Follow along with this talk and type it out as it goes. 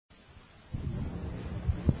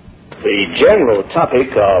the general topic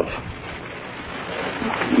of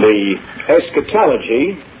the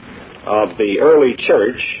eschatology of the early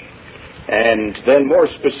church, and then more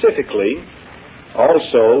specifically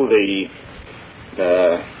also the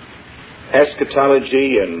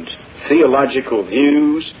eschatology and theological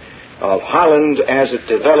views of Holland as it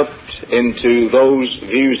developed into those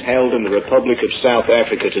views held in the Republic of South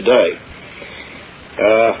Africa today.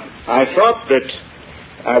 I thought that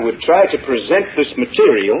I would try to present this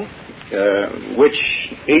material, which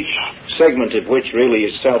each segment of which really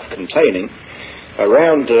is self-containing,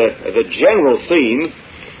 around the general theme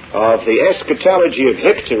of the eschatology of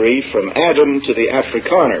victory from Adam to the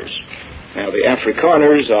Afrikaners. Now, the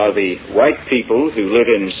Afrikaners are the white people who live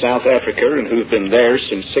in South Africa and who've been there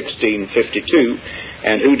since 1652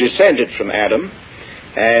 and who descended from Adam.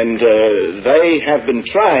 And they have been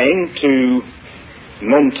trying to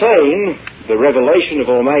maintain the revelation of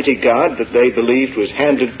Almighty God that they believed was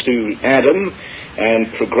handed to Adam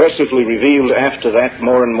and progressively revealed after that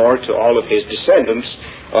more and more to all of his descendants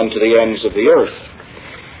unto the ends of the earth.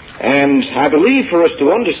 And I believe for us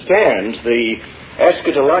to understand the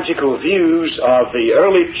eschatological views of the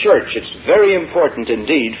early church, it's very important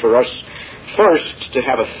indeed for us first to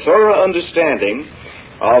have a thorough understanding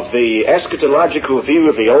of the eschatological view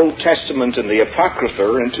of the Old Testament and the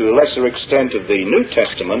Apocrypha, and to a lesser extent of the New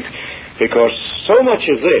Testament, because so much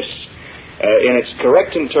of this, in its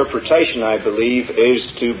correct interpretation, I believe, is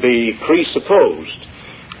to be presupposed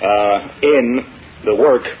in the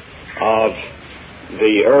work of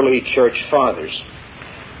the early church fathers.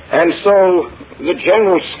 And so, the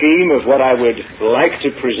general scheme of what I would like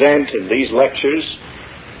to present in these lectures,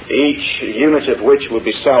 each unit of which will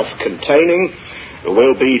be self-containing,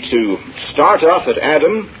 will be to start off at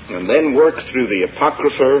Adam and then work through the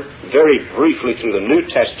Apocrypha, very briefly through the New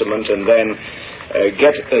Testament, and then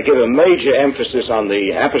give a major emphasis on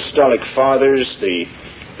the Apostolic Fathers, the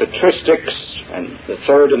patristics, and the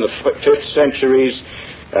 3rd and the 5th centuries,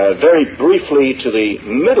 very briefly to the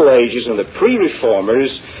Middle Ages and the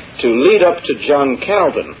pre-Reformers, to lead up to John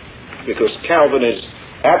Calvin, because Calvin is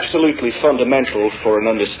absolutely fundamental for an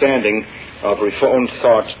understanding of Reformed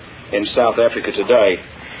thought in South Africa today.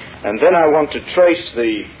 And then I want to trace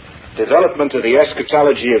the development of the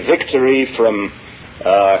eschatology of victory from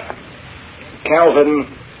Calvin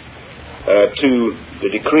to the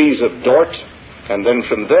decrees of Dort, and then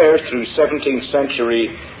from there through 17th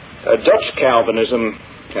century Dutch Calvinism,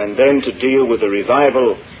 and then to deal with the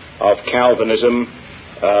revival of Calvinism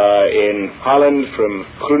in Holland from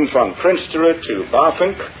Groen van Prinsterer to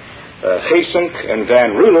Bavinck, Geesink, and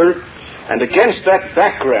Van Ruler. And against that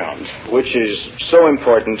background, which is so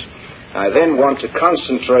important, I then want to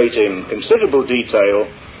concentrate in considerable detail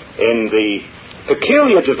in the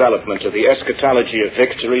peculiar development of the eschatology of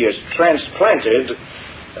victory as transplanted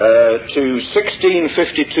to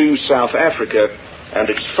 1652 South Africa and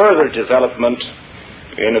its further development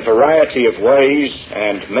in a variety of ways,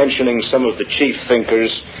 and mentioning some of the chief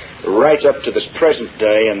thinkers right up to this present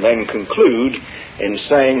day, and then conclude in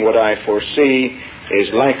saying what I foresee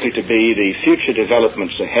is likely to be the future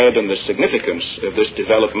developments ahead and the significance of this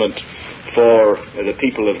development for the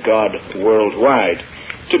people of God worldwide,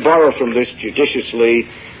 to borrow from this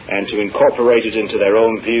judiciously and to incorporate it into their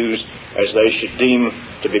own views as they should deem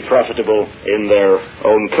to be profitable in their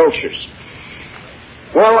own cultures.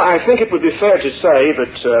 Well, I think it would be fair to say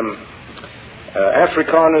that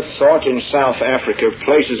Afrikaner thought in South Africa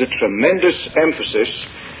places a tremendous emphasis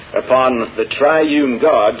upon the triune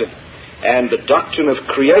God and the doctrine of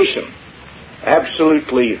creation,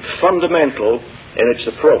 absolutely fundamental in its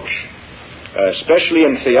approach. Especially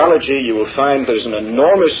in theology, you will find there's an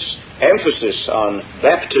enormous emphasis on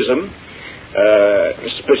baptism,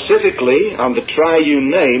 specifically on the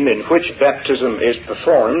triune name in which baptism is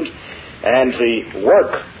performed, and the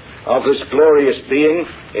work of this glorious being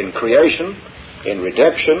in creation, in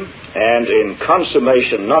redemption, and in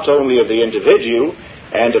consummation not only of the individual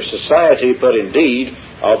and of society, but indeed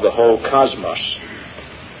of the whole cosmos.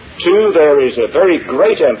 2, there is a very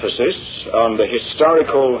great emphasis on the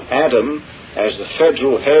historical Adam as the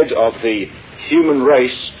federal head of the human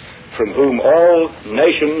race, from whom all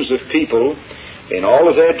nations of people, in all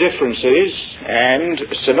of their differences and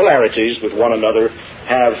similarities with one another,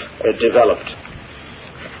 have developed.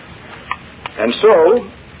 And so,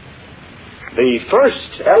 the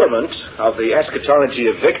first element of the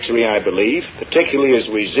eschatology of victory, I believe, particularly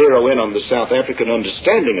as we zero in on the South African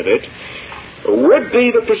understanding of it, would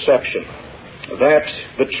be the perception that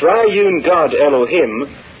the triune God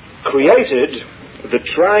Elohim created the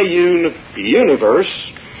triune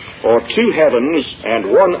universe, or 2 heavens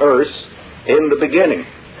and 1 earth, in the beginning.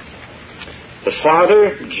 The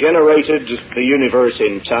Father generated the universe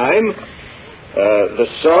in time. The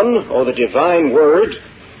Son, or the divine Word,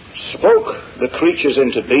 spoke the creatures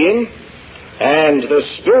into being, and the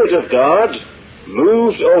Spirit of God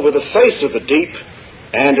moved over the face of the deep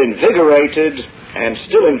and invigorated and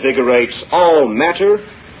still invigorates all matter,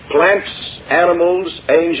 plants, animals,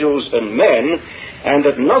 angels, and men, and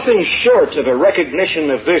that nothing short of a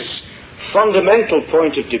recognition of this fundamental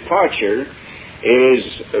point of departure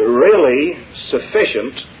is really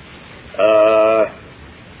sufficient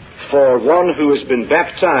for one who has been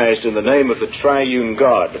baptized in the name of the triune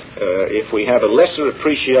God. If we have a lesser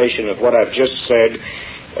appreciation of what I've just said,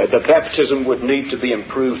 the baptism would need to be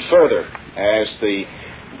improved further, as the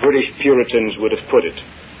British Puritans would have put it.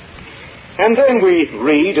 And then we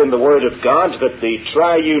read in the Word of God that the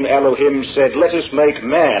triune Elohim said, "Let us make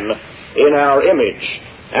man in our image,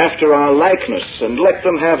 after our likeness, and let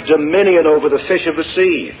them have dominion over the fish of the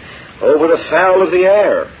sea, over the fowl of the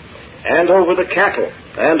air, and over the cattle,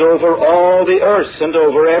 and over all the earth, and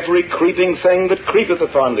over every creeping thing that creepeth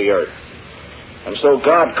upon the earth." And so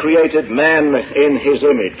God created man in his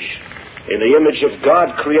image. In the image of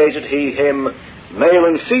God created he him, male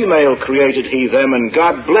and female created he them, and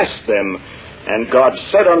God blessed them. And God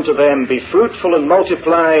said unto them, "Be fruitful and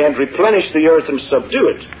multiply, and replenish the earth and subdue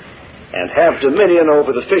it, and have dominion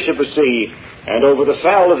over the fish of the sea, and over the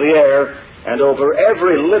fowl of the air, and over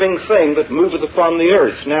every living thing that moveth upon the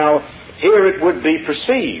earth." Now, here it would be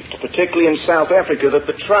perceived, particularly in South Africa, that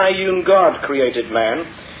the triune God created man.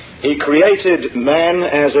 He created man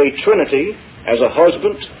as a trinity, as a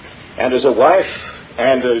husband, and as a wife,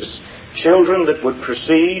 and as children that would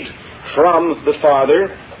proceed from the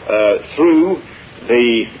Father through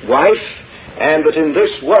the wife, and that in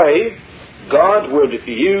this way God would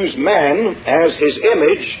use man as his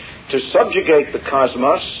image to subjugate the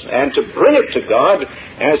cosmos and to bring it to God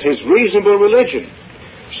as his reasonable religion.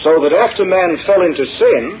 So that after man fell into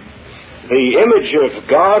sin, the image of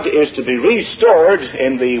God is to be restored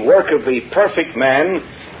in the work of the perfect man,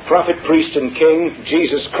 prophet, priest, and king,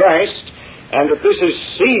 Jesus Christ, and that this is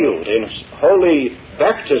sealed in holy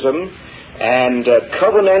baptism and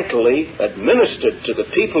covenantally administered to the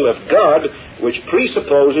people of God, which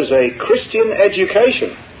presupposes a Christian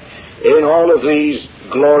education in all of these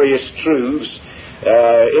glorious truths,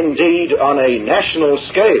 indeed on a national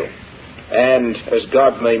scale, and as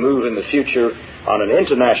God may move in the future, on an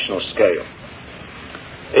international scale.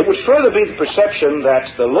 It would further be the perception that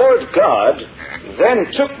the Lord God then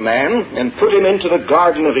took man and put him into the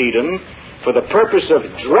Garden of Eden for the purpose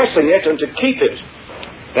of dressing it and to keep it.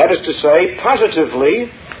 That is to say, positively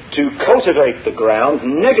to cultivate the ground,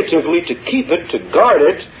 negatively to keep it, to guard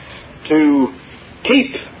it, to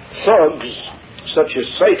keep thugs such as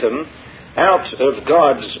Satan out of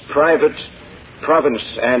God's private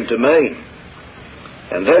province and domain.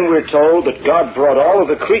 And then we're told that God brought all of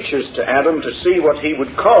the creatures to Adam to see what he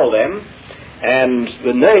would call them, and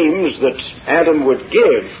the names that Adam would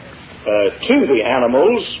give to the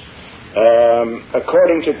animals,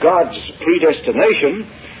 according to God's predestination,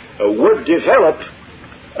 would develop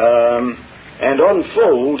and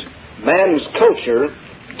unfold man's culture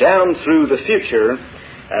down through the future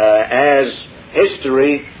as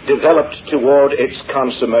history developed toward its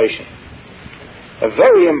consummation. A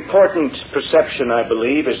very important perception, I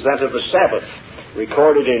believe, is that of the Sabbath,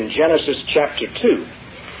 recorded in Genesis chapter 2,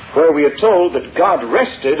 where we are told that God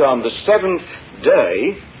rested on the seventh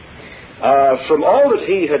day from all that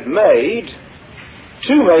he had made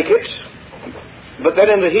to make it, but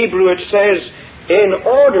then in the Hebrew it says, in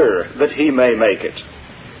order that he may make it.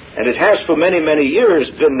 And it has for many, many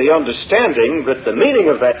years been the understanding that the meaning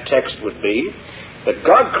of that text would be that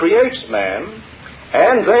God creates man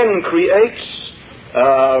and then creates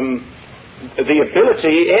the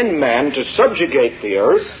ability in man to subjugate the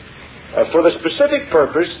earth for the specific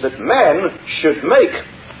purpose that man should make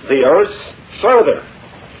the earth further.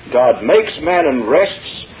 God makes man and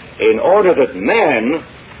rests in order that man,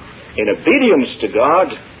 in obedience to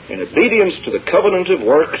God, in obedience to the covenant of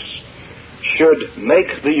works, should make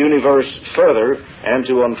the universe further and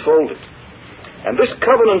to unfold it. And this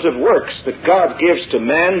covenant of works that God gives to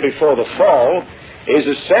man before the fall is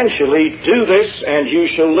essentially, do this and you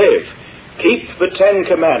shall live. Keep the Ten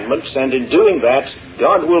Commandments, and in doing that,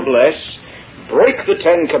 God will bless. Break the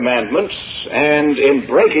Ten Commandments, and in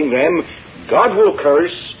breaking them, God will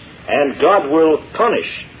curse, and God will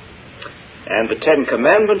punish. And the Ten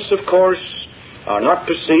Commandments, of course, are not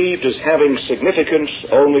perceived as having significance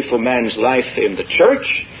only for man's life in the church,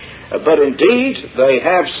 but indeed they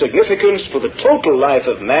have significance for the total life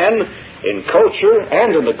of man in culture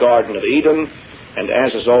and in the Garden of Eden, and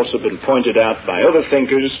as has also been pointed out by other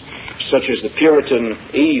thinkers, such as the Puritan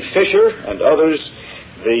E. Fisher and others,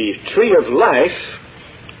 the tree of life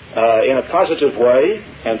in a positive way,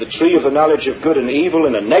 and the tree of the knowledge of good and evil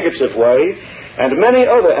in a negative way, and many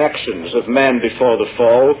other actions of man before the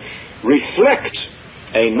fall reflect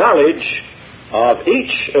a knowledge of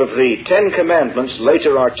each of the 10 commandments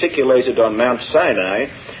later articulated on Mount Sinai,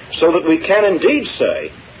 so that we can indeed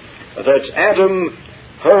say that Adam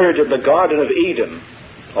heard in the Garden of Eden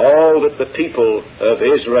all that the people of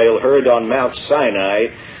Israel heard on Mount Sinai,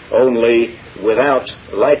 only without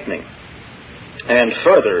lightning. And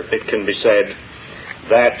further, it can be said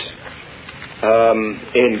that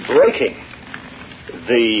in breaking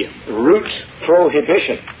the root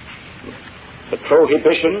prohibition, the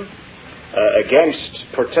prohibition against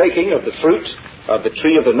partaking of the fruit of the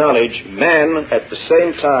tree of the knowledge, man at the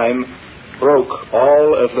same time broke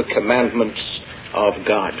all of the commandments of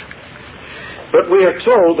God. But we are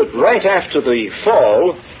told that right after the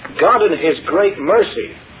fall, God in His great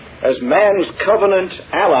mercy, as man's covenant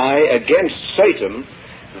ally against Satan,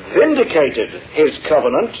 vindicated His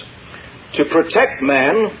covenant to protect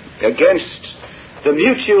man against the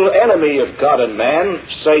mutual enemy of God and man,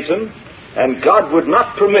 Satan, and God would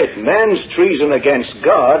not permit man's treason against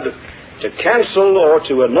God to cancel or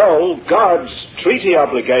to annul God's treaty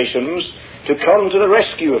obligations to come to the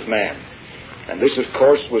rescue of man. And this, of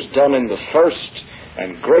course, was done in the first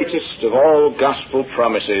and greatest of all gospel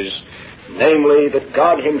promises, namely that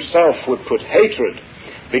God Himself would put hatred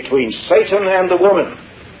between Satan and the woman,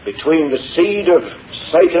 between the seed of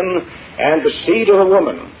Satan and the seed of the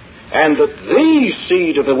woman, and that the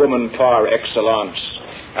seed of the woman par excellence,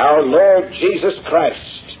 our Lord Jesus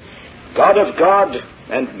Christ, God of God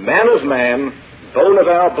and man of man, bone of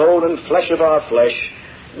our bone and flesh of our flesh,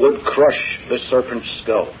 would crush the serpent's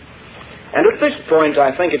skull. And at this point,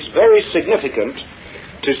 I think it's very significant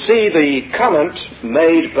to see the comment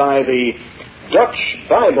made by the Dutch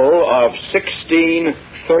Bible of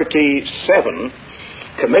 1637,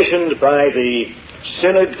 commissioned by the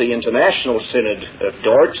Synod, the International Synod of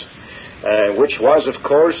Dort, which was, of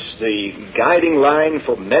course, the guiding line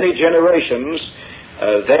for many generations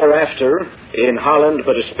thereafter in Holland,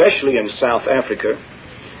 but especially in South Africa,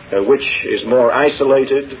 which is more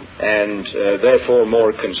isolated and therefore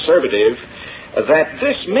more conservative, that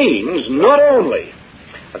this means not only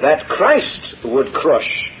that Christ would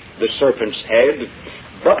crush the serpent's head,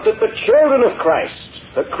 but that the children of Christ,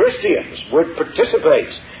 the Christians, would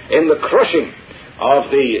participate in the crushing of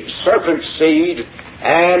the serpent's seed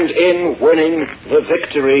and in winning the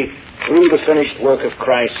victory through the finished work of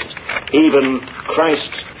Christ, even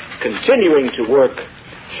Christ continuing to work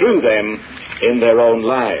through them in their own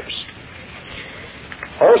lives.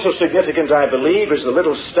 Also significant, I believe, is the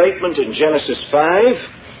little statement in Genesis 5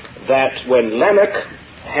 that when Lamech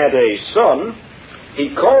had a son,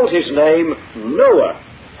 he called his name Noah,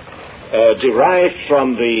 derived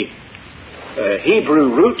from the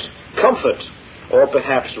Hebrew root comfort, or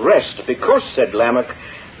perhaps rest, because, said Lamech,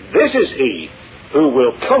 this is he who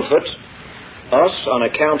will comfort us on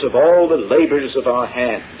account of all the labors of our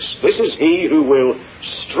hands. This is he who will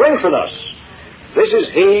strengthen us. This is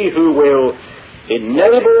he who will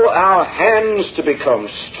enable our hands to become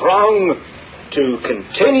strong to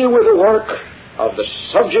continue with the work of the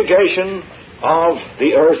subjugation of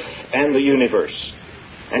the earth and the universe.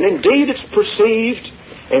 And indeed it's perceived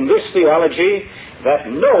in this theology that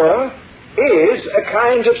Noah is a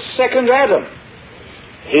kind of second Adam.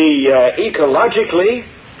 He ecologically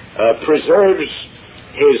preserves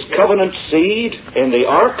his covenant seed in the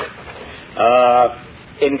ark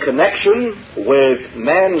in connection with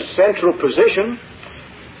man's central position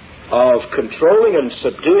of controlling and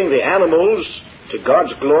subduing the animals to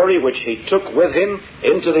God's glory, which he took with him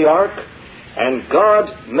into the ark. And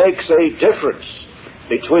God makes a difference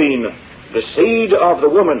between the seed of the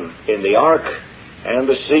woman in the ark and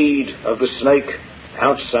the seed of the snake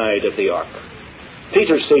outside of the ark.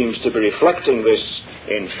 Peter seems to be reflecting this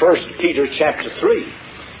in 1 Peter chapter 3,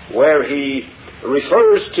 where he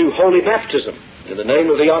refers to holy baptism in the name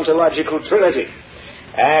of the ontological Trinity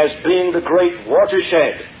as being the great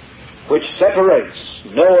watershed which separates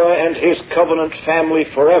Noah and his covenant family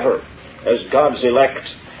forever as God's elect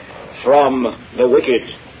from the wicked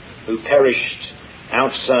who perished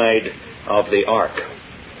outside of the ark.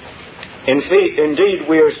 Indeed,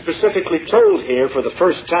 we are specifically told here for the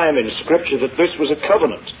first time in Scripture that this was a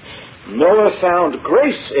covenant. Noah found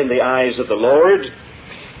grace in the eyes of the Lord,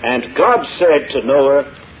 and God said to Noah,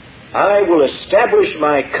 I will establish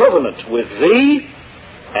my covenant with thee,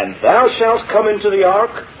 and thou shalt come into the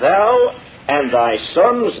ark, thou and thy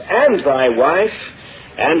sons and thy wife,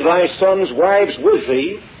 and thy sons' wives with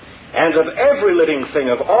thee, and of every living thing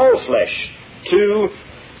of all flesh, 2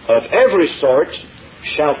 of every sort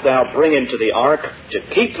shalt thou bring into the ark, to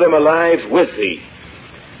keep them alive with thee.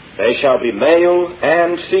 They shall be male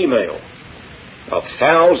and female, of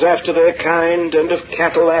fowls after their kind, and of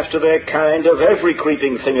cattle after their kind, of every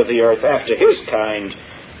creeping thing of the earth after his kind,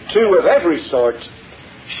 2 of every sort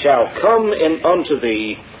shall come in unto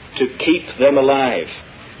thee, to keep them alive.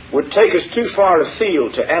 Would take us too far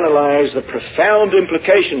afield to analyze the profound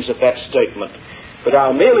implications of that statement, but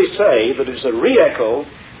I'll merely say that it's a re-echo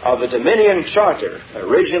of the dominion charter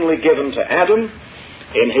originally given to Adam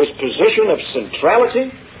in his position of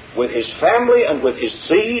centrality with his family and with his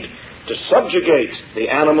seed, to subjugate the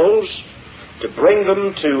animals, to bring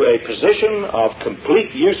them to a position of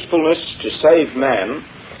complete usefulness to save man.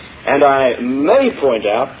 And I may point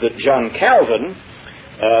out that John Calvin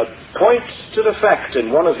points to the fact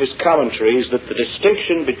in one of his commentaries that the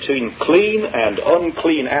distinction between clean and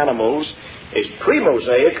unclean animals is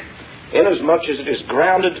pre-Mosaic, inasmuch as it is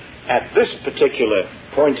grounded at this particular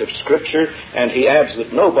point of Scripture, and he adds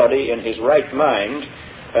that nobody in his right mind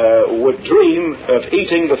would dream of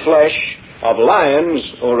eating the flesh of lions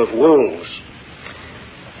or of wolves.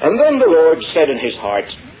 And then the Lord said in his heart,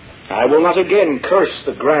 I will not again curse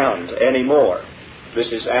the ground any more.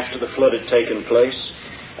 This is after the flood had taken place,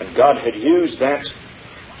 and God had used that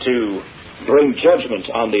to bring judgment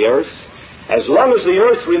on the earth. As long as the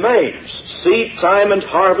earth remains, seed time and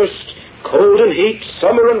harvest, cold and heat,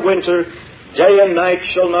 summer and winter, day and night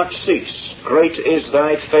shall not cease. Great is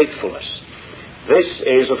thy faithfulness. This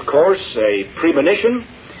is, of course, a premonition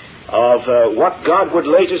of what God would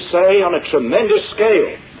later say on a tremendous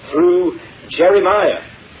scale through Jeremiah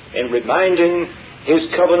in reminding his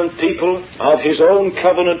covenant people of his own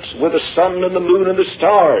covenant with the sun and the moon and the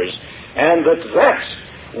stars, and that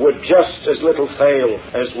would just as little fail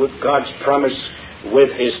as would God's promise with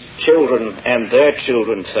his children and their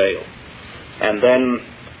children fail. And then,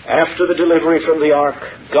 after the delivery from the ark,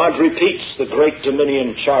 God repeats the great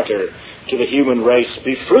dominion charter to the human race: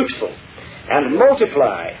 be fruitful and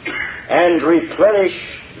multiply and replenish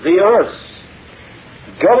the earth.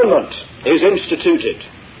 Government is instituted,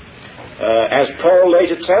 as Paul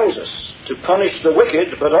later tells us, to punish the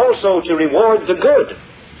wicked, but also to reward the good,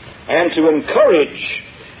 and to encourage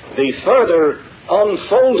the further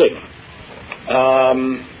unfolding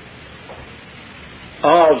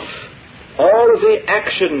of all of the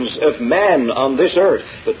actions of man on this earth,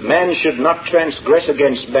 that man should not transgress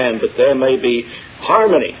against man, but there may be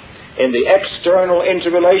harmony in the external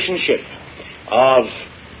interrelationship of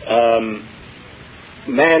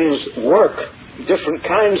man's work, different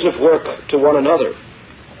kinds of work to one another,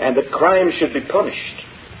 and that crime should be punished.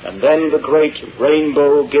 And then the great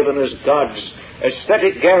rainbow given as God's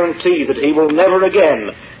aesthetic guarantee that he will never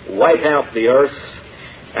again wipe out the earth.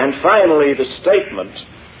 And finally, the statement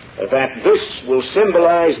that this will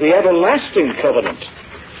symbolize the everlasting covenant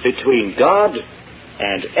between God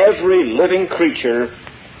and every living creature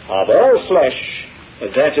of all flesh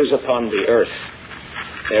that is upon the earth.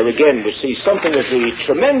 There again we see something of the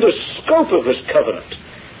tremendous scope of this covenant.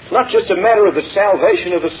 It's not just a matter of the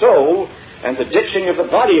salvation of the soul and the ditching of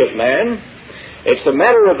the body of man. It's a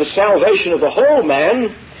matter of the salvation of the whole man,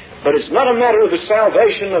 but it's not a matter of the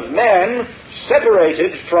salvation of man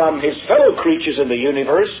separated from his fellow creatures in the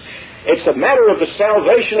universe. It's a matter of the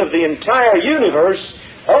salvation of the entire universe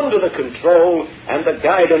under the control and the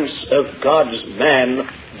guidance of God's man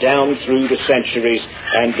down through the centuries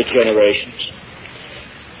and the generations.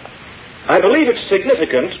 I believe it's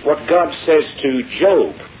significant what God says to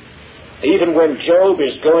Job. Even when Job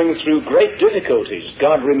is going through great difficulties,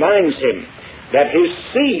 God reminds him that his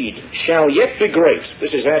seed shall yet be great.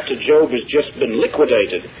 This is after Job has just been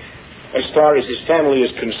liquidated as far as his family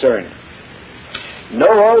is concerned.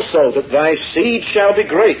 Know also that thy seed shall be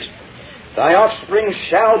great. Thy offspring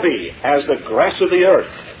shall be as the grass of the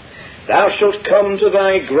earth. Thou shalt come to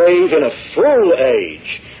thy grave in a full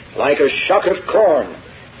age, like a shock of corn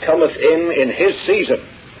cometh in his season.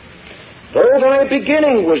 Though thy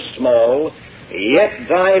beginning was small, yet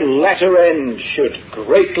thy latter end should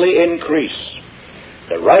greatly increase.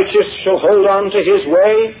 The righteous shall hold on to his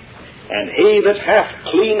way, and he that hath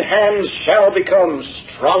clean hands shall become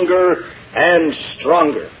stronger and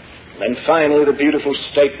stronger. And finally, the beautiful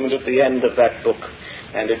statement at the end of that book,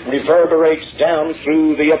 and it reverberates down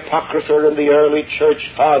through the Apocrypha and the early church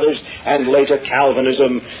fathers and later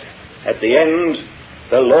Calvinism. At the end,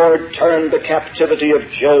 the Lord turned the captivity of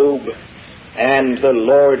Job, and the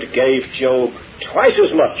Lord gave Job twice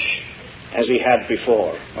as much as he had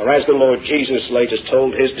before. Or as the Lord Jesus later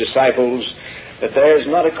told his disciples, that there's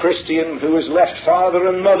not a Christian who has left father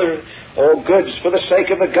and mother or goods for the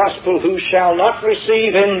sake of the gospel, who shall not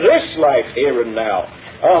receive in this life, here and now,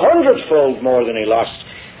 100-fold more than he lost,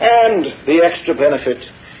 and the extra benefit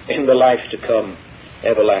in the life to come,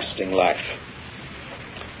 everlasting life.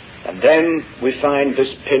 And then we find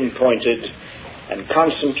this pinpointed and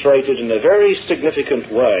concentrated in a very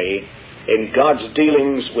significant way in God's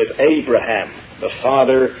dealings with Abraham, the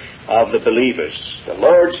father of the believers. The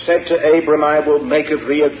Lord said to Abram, I will make of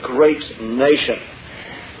thee a great nation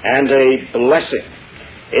and a blessing.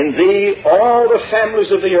 In thee all the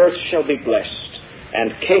families of the earth shall be blessed,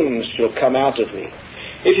 and kings shall come out of thee.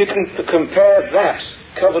 If you can compare that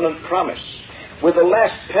covenant promise with the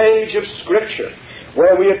last page of Scripture,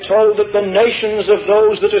 where we are told that the nations of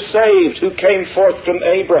those that are saved who came forth from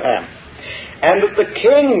Abraham, and that the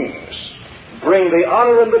kings bring the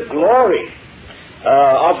honor and the glory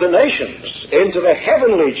of the nations into the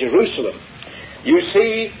heavenly Jerusalem, you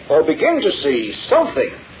see, or begin to see, something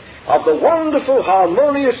of the wonderful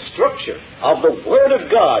harmonious structure of the Word of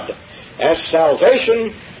God, as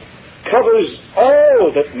salvation covers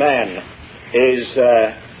all that man is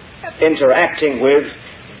interacting with,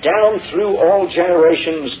 down through all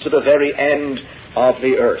generations to the very end of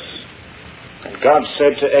the earth. And God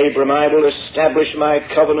said to Abram, I will establish my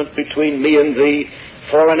covenant between me and thee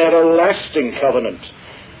for an everlasting covenant,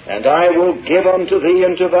 and I will give unto thee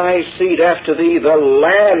and to thy seed after thee the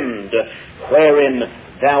land wherein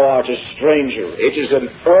thou art a stranger. It is an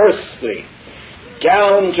earthly,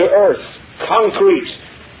 down-to-earth, concrete,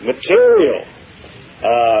 material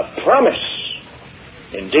promise.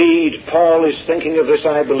 Indeed, Paul is thinking of this,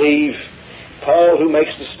 I believe. Paul, who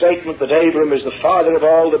makes the statement that Abram is the father of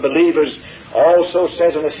all the believers, also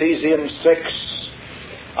says in Ephesians 6,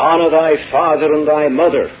 Honor thy father and thy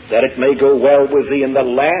mother, that it may go well with thee in the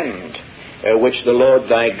land which the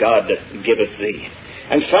Lord thy God giveth thee.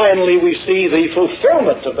 And finally, we see the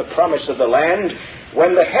fulfillment of the promise of the land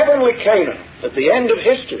when the heavenly Canaan, at the end of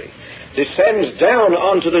history, descends down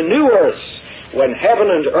onto the new earth, when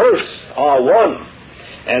heaven and earth are one.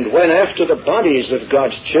 And when, after the bodies of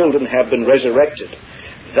God's children have been resurrected,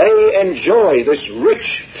 they enjoy this rich,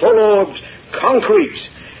 full-orbed, concrete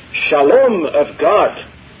shalom of God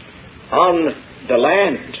on the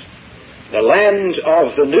land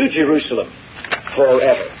of the New Jerusalem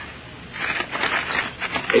forever.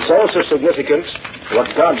 It's also significant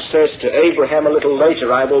what God says to Abraham a little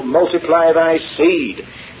later, I will multiply thy seed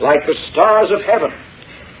like the stars of heaven,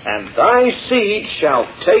 and thy seed shall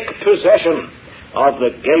take possession of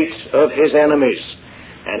the gate of his enemies,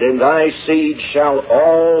 and in thy seed shall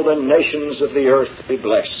all the nations of the earth be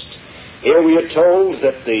blessed. Here we are told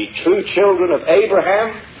that the true children of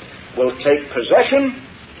Abraham will take possession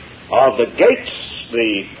of the gates,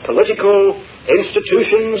 the political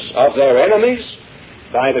institutions of their enemies.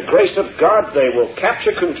 By the grace of God, they will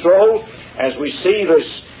capture control as we see this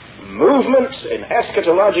movement in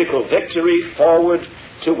eschatological victory forward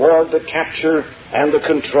toward the capture and the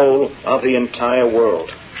control of the entire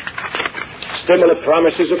world. Similar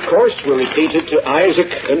promises, of course, were repeated to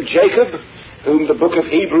Isaac and Jacob, whom the book of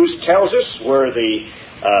Hebrews tells us were the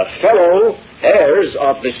fellow heirs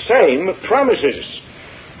of the same promises.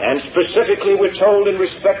 And specifically we're told in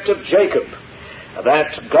respect of Jacob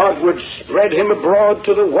that God would spread him abroad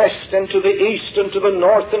to the west and to the east and to the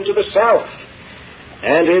north and to the south.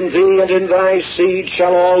 And in thee and in thy seed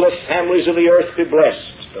shall all the families of the earth be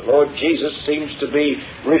blessed. The Lord Jesus seems to be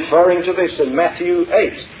referring to this in Matthew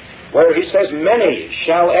 8, where he says, Many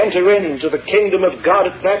shall enter into the kingdom of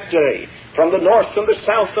God at that day, from the north and the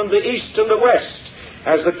south and the east and the west,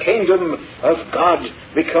 as the kingdom of God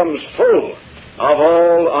becomes full of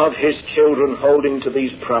all of his children holding to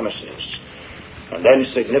these promises. And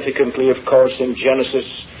then significantly, of course, in Genesis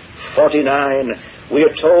 49, we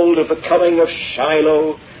are told of the coming of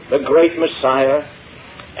Shiloh, the great Messiah,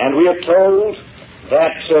 and we are told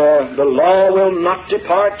that the law will not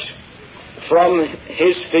depart from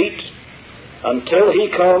his feet until he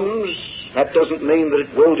comes. That doesn't mean that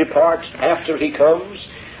it will depart after he comes,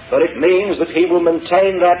 but it means that he will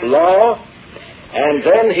maintain that law, and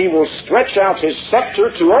then he will stretch out his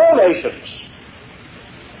scepter to all nations.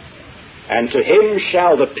 And to him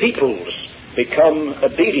shall the peoples become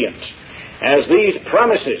obedient, as these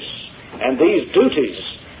promises and these duties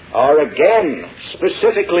are again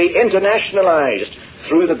specifically internationalized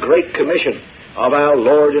through the Great Commission of our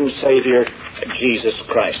Lord and Savior, Jesus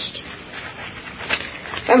Christ.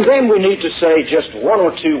 And then we need to say just one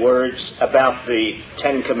or two words about the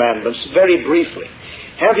Ten Commandments very briefly.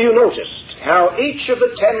 Have you noticed how each of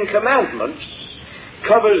the Ten Commandments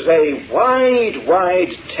covers a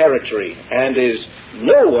wide territory and is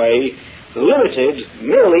no way limited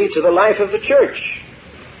merely to the life of the church?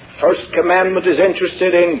 First commandment is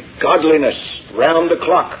interested in godliness, round the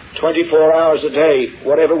clock, 24 hours a day,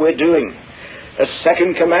 whatever we're doing. The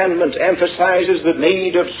second commandment emphasizes the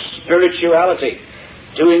need of spirituality,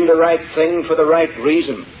 doing the right thing for the right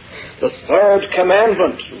reason. The third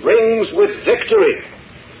commandment rings with victory.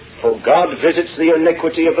 For God visits the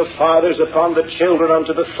iniquity of the fathers upon the children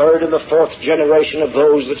unto the third and the fourth generation of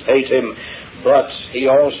those that hate him. But he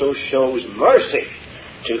also shows mercy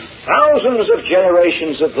to thousands of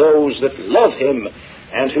generations of those that love him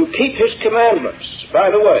and who keep his commandments.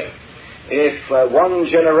 By the way, if one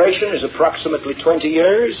generation is approximately 20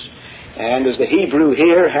 years, and as the Hebrew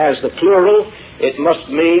here has the plural, it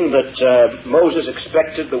must mean that Moses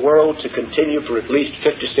expected the world to continue for at least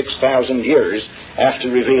 56,000 years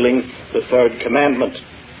after revealing the third commandment.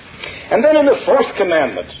 And then in the fourth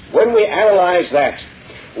commandment, when we analyze that,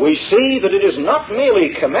 we see that it is not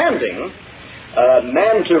merely commanding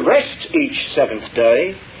man to rest each seventh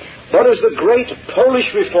day, but as the great Polish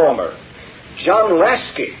reformer, John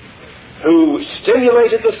Laski, who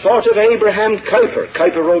stimulated the thought of Abraham Kuyper.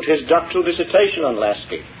 Kuyper wrote his doctoral dissertation on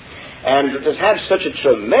Laski, and it has had such a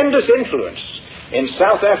tremendous influence in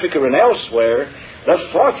South Africa and elsewhere. The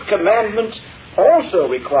fourth commandment also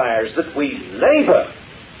requires that we labor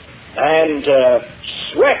and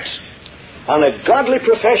sweat on a godly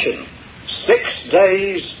profession 6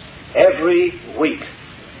 days every week.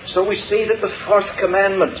 So we see that the fourth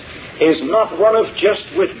commandment is not one of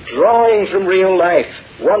just withdrawing from real life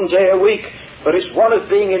 1 day a week, but it's one of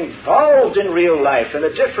being involved in real life in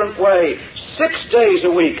a different way 6 days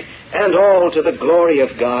a week, and all to the glory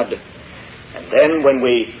of God. And then when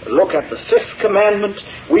we look at the fifth commandment,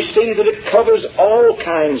 we see that it covers all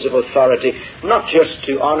kinds of authority, not just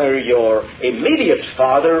to honor your immediate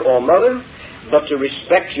father or mother, but to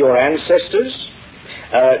respect your ancestors,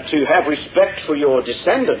 to have respect for your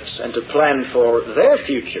descendants and to plan for their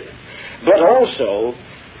future, but also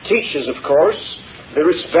teaches, of course, the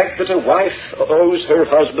respect that a wife owes her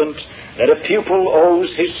husband, that a pupil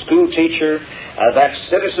owes his school teacher, that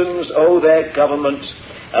citizens owe their government,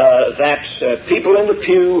 that people in the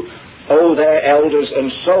pew owe their elders,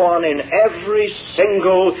 and so on in every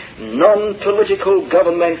single non-political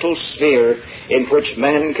governmental sphere in which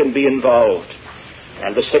man can be involved.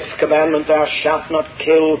 And the sixth commandment, thou shalt not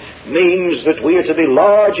kill, means that we are to be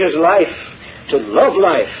large as life, to love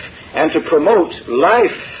life, and to promote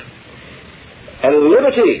life and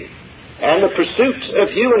liberty and the pursuit of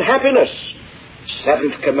human happiness.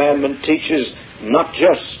 Seventh commandment teaches not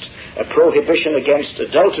just a prohibition against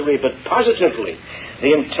adultery, but positively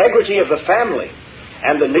the integrity of the family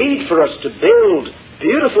and the need for us to build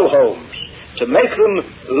beautiful homes, to make them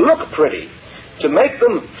look pretty, to make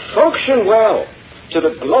them function well, to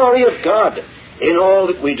the glory of God in all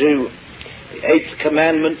that we do. The eighth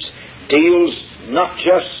commandment deals not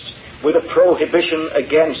just with a prohibition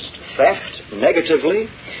against theft negatively,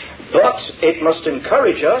 but it must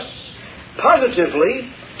encourage us positively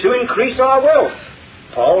to increase our wealth.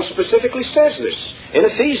 Paul specifically says this in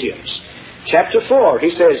Ephesians chapter 4.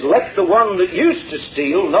 He says, let the one that used to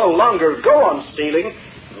steal no longer go on stealing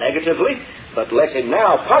negatively, but let him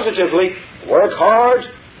now positively work hard,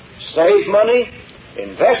 save money,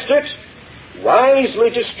 invest it, wisely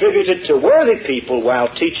distribute it to worthy people while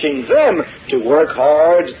teaching them to work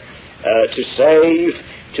hard, to save,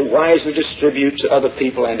 to wisely distribute to other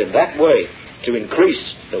people, and in that way to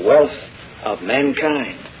increase the wealth of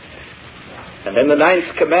mankind. And then the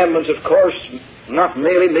ninth commandment, of course, not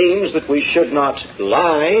merely means that we should not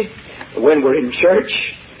lie when we're in church,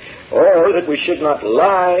 or that we should not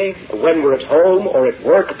lie when we're at home or at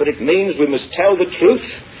work, but it means we must tell the truth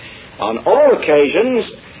on all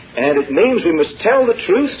occasions, and it means we must tell the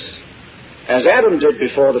truth as Adam did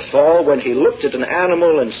before the fall when he looked at an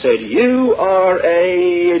animal and said, you are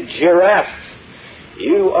a giraffe,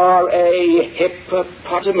 you are a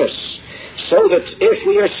hippopotamus, so that if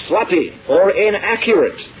we are sloppy or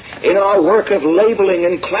inaccurate in our work of labeling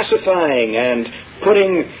and classifying and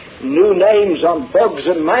putting new names on bugs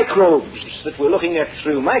and microbes that we're looking at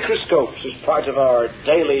through microscopes as part of our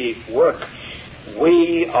daily work,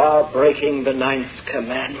 we are breaking the ninth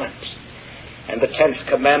commandment. And the 10th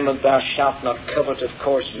commandment, thou shalt not covet, of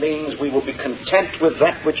course, means we will be content with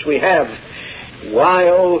that which we have,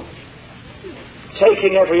 while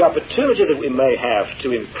taking every opportunity that we may have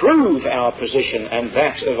to improve our position and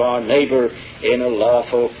that of our neighbor in a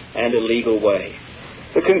lawful and a legal way.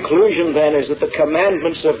 The conclusion, then, is that the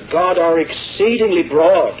commandments of God are exceedingly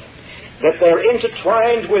broad, that they're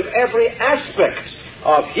intertwined with every aspect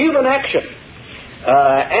of human action,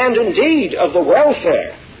 and indeed of the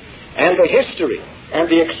welfare and the history and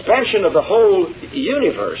the expansion of the whole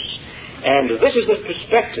universe. And this is the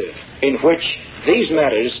perspective in which these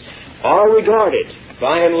matters are regarded,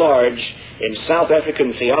 by and large, in South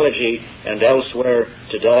African theology and elsewhere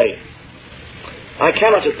today. I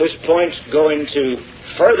cannot at this point go into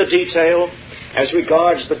further detail as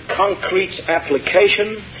regards the concrete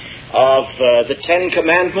application of the Ten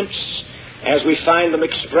Commandments as we find them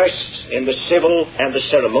expressed in the civil and the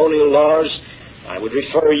ceremonial laws. I would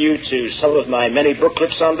refer you to some of my many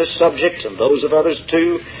booklets on this subject, and those of others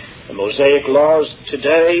too. The Mosaic Laws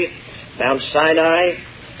today, Mount Sinai,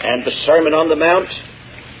 and the Sermon on the Mount,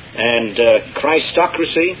 and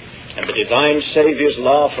Christocracy, and the Divine Savior's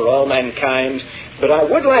Law for all mankind. But I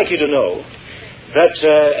would like you to know that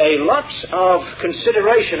a lot of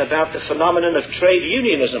consideration about the phenomenon of trade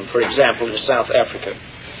unionism, for example, in South Africa,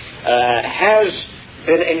 has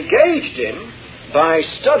been engaged in by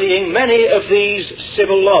studying many of these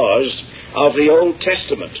civil laws of the Old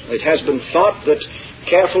Testament. It has been thought that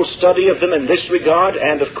careful study of them in this regard,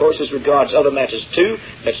 and of course as regards other matters too,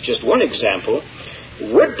 that's just one example,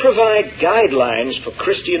 would provide guidelines for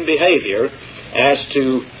Christian behavior as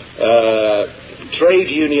to trade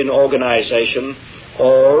union organization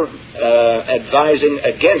or advising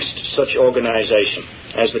against such organization,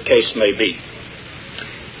 as the case may be.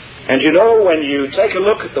 And you know, when you take a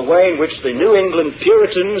look at the way in which the New England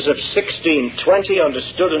Puritans of 1620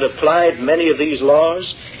 understood and applied many of these laws,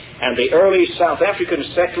 and the early South African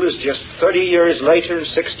settlers just 30 years later in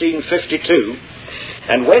 1652,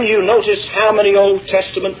 and when you notice how many Old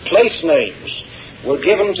Testament place names were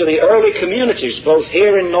given to the early communities, both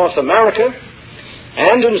here in North America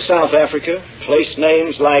and in South Africa, place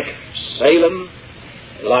names like Salem,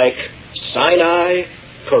 like Sinai,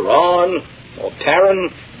 Paran, or Paran,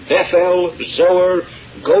 Bethel, Zoar,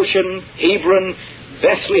 Goshen, Hebron,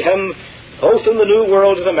 Bethlehem, both in the New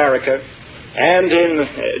World of America and in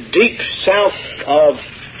deep south of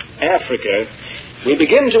Africa, we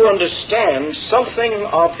begin to understand something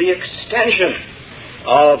of the extension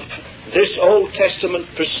of this Old Testament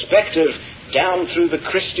perspective down through the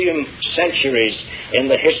Christian centuries in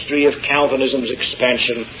the history of Calvinism's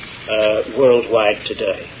expansion worldwide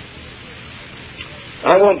today.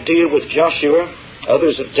 I won't deal with Joshua.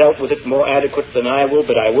 Others have dealt with it more adequate than I will,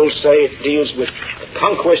 but I will say it deals with the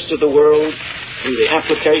conquest of the world through the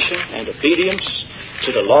application and obedience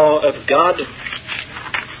to the law of God.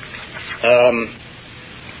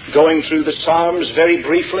 Going through the Psalms very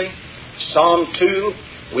briefly, Psalm 2,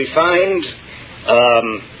 we find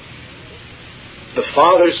the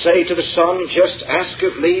Father say to the Son, "Just ask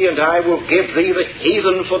of me, and I will give thee the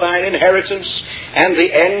heathen for thine inheritance, and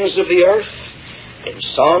the ends of the earth." In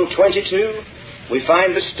Psalm 22, we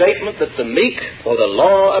find the statement that the meek or the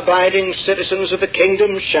law-abiding citizens of the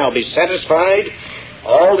kingdom shall be satisfied.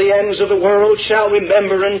 All the ends of the world shall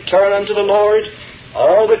remember and turn unto the Lord.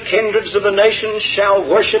 All the kindreds of the nations shall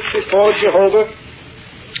worship before Jehovah.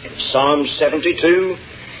 In Psalm 72,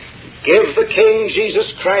 "Give the King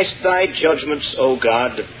Jesus Christ thy judgments, O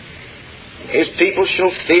God. His people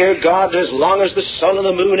shall fear God as long as the sun and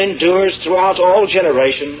the moon endures throughout all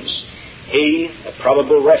generations." He, a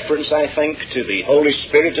probable reference, I think, to the Holy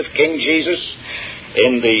Spirit of King Jesus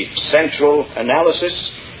in the central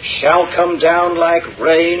analysis, "shall come down like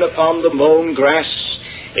rain upon the mown grass.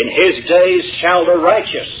 In his days shall the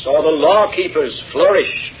righteous," or the law-keepers,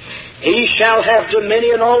 "flourish. He shall have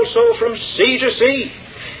dominion also from sea to sea,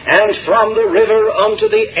 and from the river unto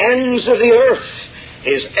the ends of the earth.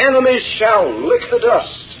 His enemies shall lick the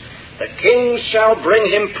dust. The kings shall bring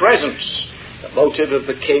him presents." The motive of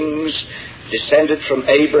the kings descended from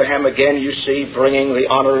Abraham again, you see, bringing the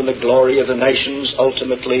honor and the glory of the nations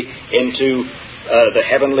ultimately into the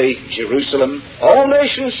heavenly Jerusalem. "All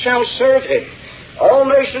nations shall serve him. All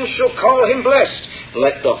nations shall call him blessed.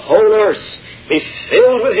 Let the whole earth be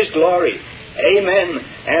filled with his glory. Amen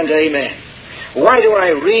and amen." Why do I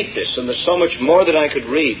read this? And there's so much more that I could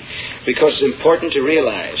read. Because it's important to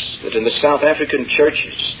realize that in the South African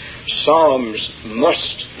churches, psalms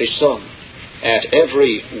must be sung at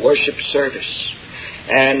every worship service.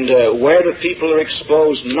 And where the people are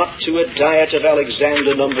exposed not to a diet of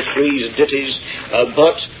Alexander No. 3's ditties,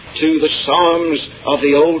 but to the psalms of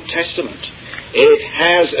the Old Testament, it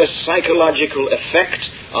has a psychological effect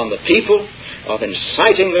on the people of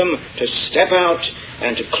inciting them to step out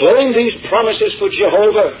and to claim these promises for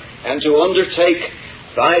Jehovah and to undertake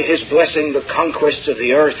by his blessing the conquest of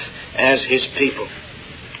the earth as his people.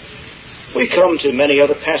 We come to many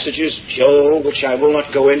other passages, Joel, which I will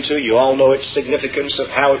not go into. You all know its significance of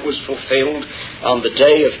how it was fulfilled on the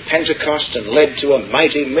day of Pentecost and led to a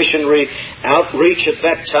mighty missionary outreach at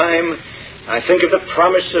that time. I think of the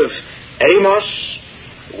promise of Amos,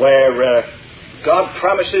 where God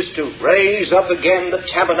promises to raise up again the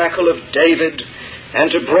tabernacle of David and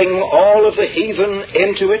to bring all of the heathen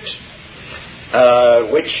into it,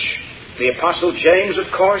 which the Apostle James,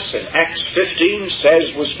 of course, in Acts 15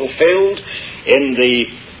 says was fulfilled in the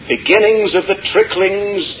beginnings of the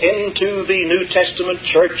tricklings into the New Testament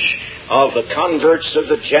church of the converts of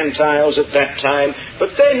the Gentiles at that time.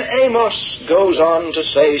 But then Amos goes on to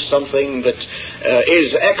say something that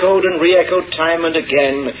is echoed and re-echoed time and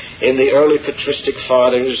again in the early patristic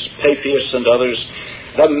fathers, Papias and others.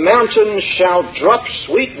 The mountains shall drop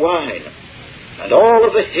sweet wine, and all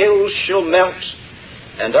of the hills shall melt.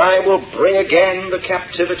 And I will bring again the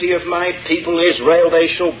captivity of my people Israel.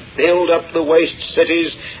 They shall build up the waste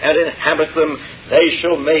cities and inhabit them. They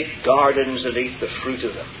shall make gardens and eat the fruit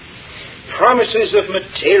of them. Promises of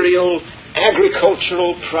material,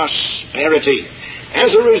 agricultural prosperity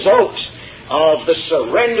as a result of the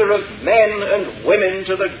surrender of men and women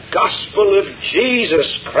to the gospel of Jesus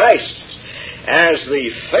Christ, as the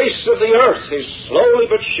face of the earth is slowly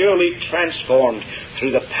but surely transformed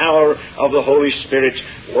through the power of the Holy Spirit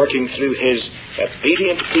working through His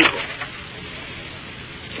obedient people.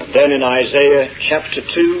 And then in Isaiah chapter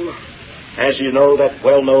 2, as you know, that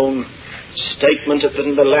well-known statement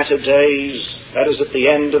in the latter days, that is at the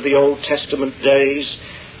end of the Old Testament days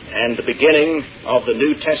and the beginning of the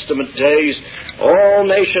New Testament days, all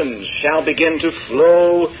nations shall begin to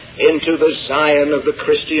flow into the Zion of the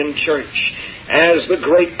Christian church, as the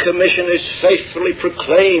Great Commission is faithfully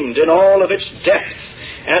proclaimed in all of its depth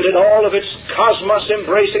and in all of its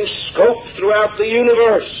cosmos-embracing scope throughout the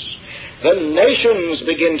universe. The nations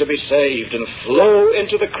begin to be saved and flow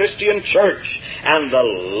into the Christian church, and the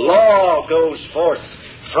law goes forth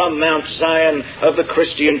from Mount Zion of the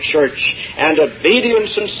Christian church, and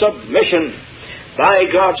obedience and submission by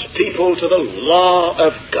God's people to the law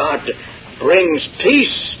of God brings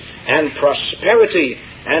peace and prosperity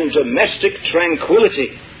and domestic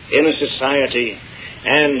tranquility in a society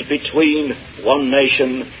and between one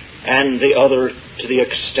nation and the other, to the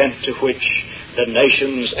extent to which the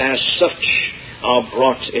nations as such are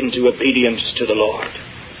brought into obedience to the Lord.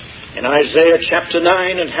 In Isaiah chapter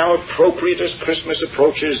 9, and how appropriate as Christmas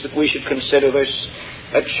approaches that we should consider this,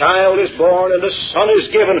 a child is born and a son is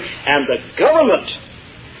given, and the government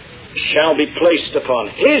shall be placed upon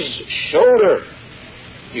his shoulder.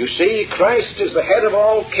 You see, Christ is the head of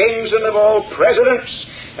all kings and of all presidents,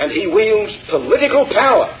 and he wields political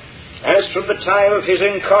power as from the time of his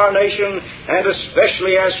incarnation, and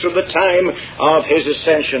especially as from the time of his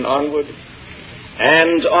ascension onward.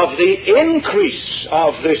 And of the increase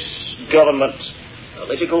of this government,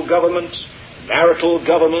 political government, marital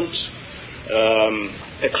government,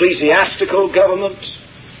 ecclesiastical government,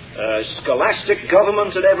 scholastic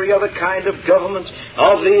government, and every other kind of government,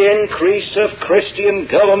 of the increase of Christian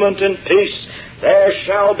government and peace, there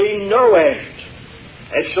shall be no end.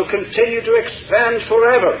 It shall continue to expand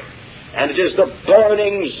forever. And it is the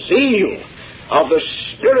burning zeal of the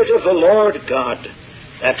Spirit of the Lord God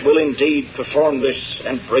that will indeed perform this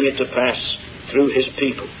and bring it to pass through His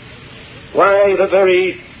people. Why, the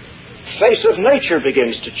very face of nature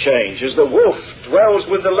begins to change as the wolf dwells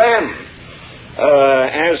with the lamb,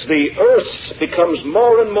 as the earth becomes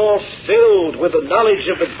more and more filled with the knowledge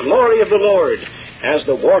of the glory of the Lord, as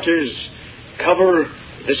the waters cover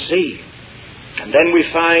the sea. And then we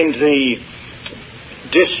find the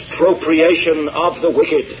dispropriation of the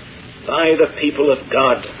wicked by the people of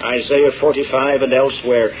God. Isaiah 45 and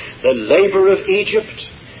elsewhere. The labor of Egypt,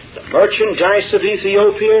 the merchandise of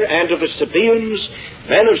Ethiopia and of the Sabaeans,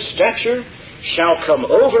 men of stature, shall come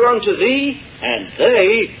over unto thee, and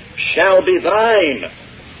they shall be thine.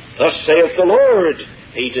 Thus saith the Lord,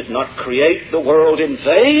 He did not create the world in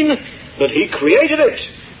vain, but He created it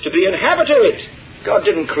to be inhabited. God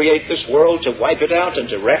didn't create this world to wipe it out and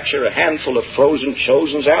to rapture a handful of frozen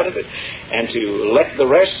chosens out of it and to let the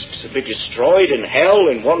rest be destroyed in hell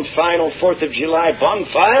in one final 4th of July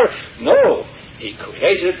bonfire. No, He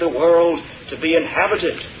created the world to be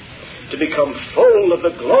inhabited, to become full of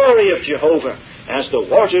the glory of Jehovah as the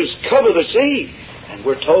waters cover the sea. And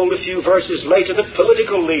we're told a few verses later that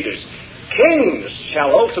political leaders, kings,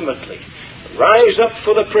 shall ultimately rise up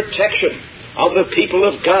for the protection of the people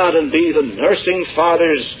of God and be the nursing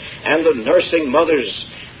fathers and the nursing mothers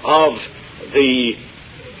of the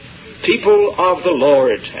people of the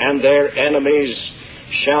Lord, and their enemies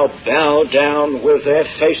shall bow down with their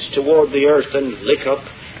face toward the earth and lick up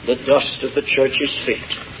the dust of the church's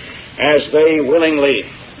feet, as they willingly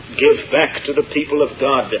give back to the people of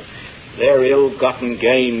God their ill-gotten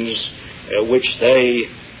gains, which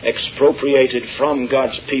they expropriated from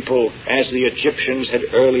God's people as the Egyptians had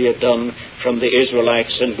earlier done from the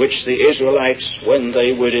Israelites, and which the Israelites, when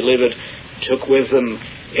they were delivered, took with them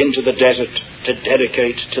into the desert to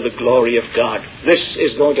dedicate to the glory of God. This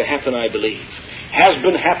is going to happen, I believe. Has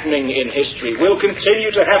been happening in history, will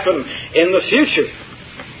continue to happen in the future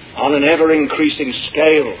on an ever-increasing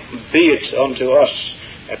scale, be it unto us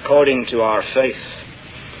according to our faith.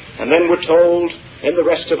 And then we're told in the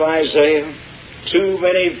rest of Isaiah, too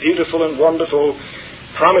many beautiful and wonderful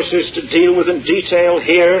promises to deal with in detail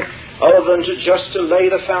here, other than to lay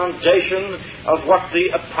the foundation of what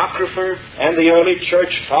the Apocrypha and the early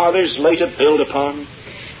church fathers later build upon,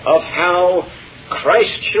 of how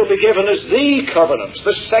Christ shall be given as the covenant,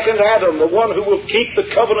 the second Adam, the one who will keep the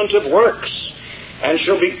covenant of works, and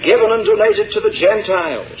shall be given and donated to the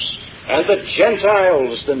Gentiles. And the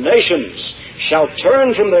Gentiles, the nations, shall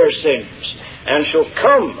turn from their sins, and shall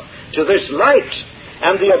come to this light,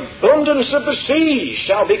 and the abundance of the sea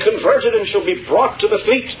shall be converted and shall be brought to the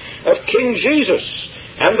feet of King Jesus,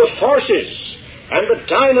 and the forces, and the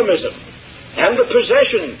dynamism, and the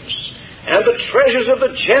possessions, and the treasures of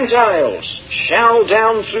the Gentiles shall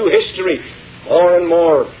down through history more and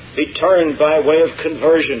more be turned by way of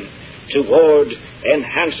conversion toward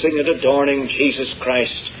enhancing and adorning Jesus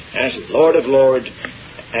Christ as Lord of Lords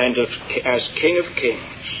and as King of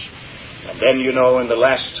Kings. And then, in the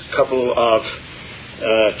last couple of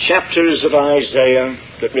chapters of Isaiah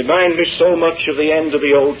that remind me so much of the end of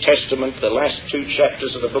the Old Testament, the last two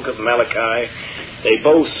chapters of the book of Malachi, they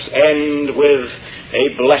both end with a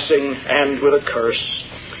blessing and with a curse.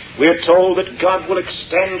 We're told that God will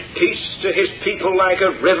extend peace to His people like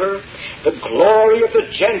a river. The glory of the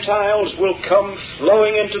Gentiles will come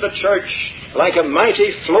flowing into the church like a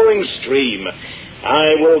mighty flowing stream.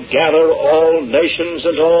 I will gather all nations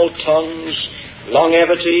and all tongues.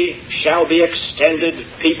 Longevity shall be extended.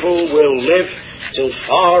 People will live till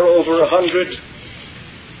far over 100.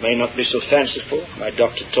 May not be so fanciful. My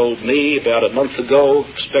doctor told me about a month ago,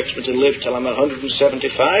 expects me to live till I'm 175,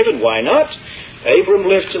 and why not? Abram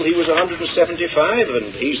lived till he was 175,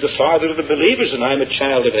 and he's the father of the believers, and I'm a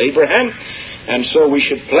child of Abraham. And so we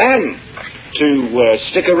should plan to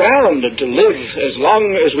stick around and to live as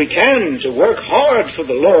long as we can, to work hard for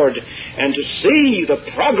the Lord, and to see the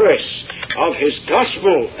progress of His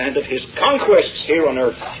gospel and of His conquests here on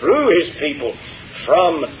earth through His people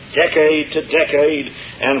from decade to decade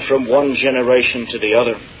and from one generation to the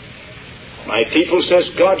other. My people,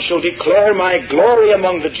 says God, shall declare my glory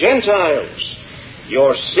among the Gentiles.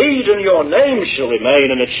 Your seed and your name shall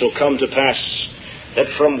remain, and it shall come to pass that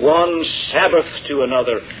from one Sabbath to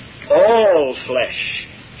another all flesh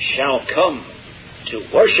shall come to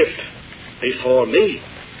worship before me.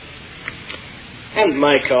 And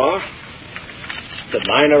Micah, the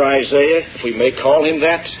minor Isaiah, if we may call him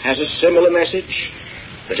that, has a similar message,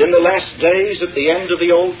 that in the last days, at the end of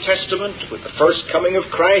the Old Testament, with the first coming of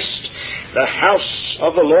Christ, the house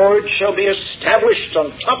of the Lord shall be established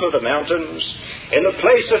on top of the mountains, in the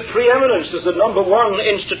place of preeminence as the number one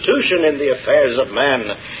institution in the affairs of man,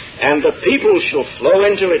 and the people shall flow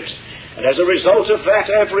into it. And as a result of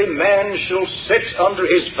that, every man shall sit under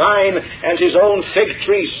his vine, and his own fig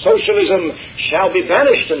tree. Socialism shall be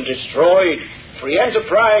banished and destroyed. Free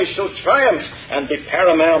enterprise shall triumph and be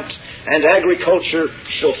paramount, and agriculture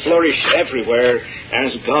shall flourish everywhere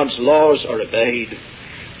as God's laws are obeyed.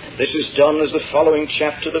 This is done, as the following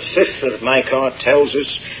chapter, the 5th of Micah, tells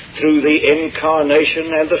us, through the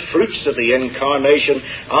incarnation and the fruits of the incarnation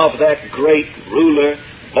of that great ruler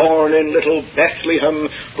born in little Bethlehem,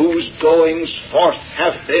 whose goings forth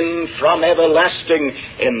have been from everlasting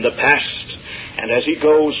in the past. And as he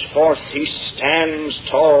goes forth, he stands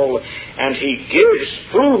tall, and he gives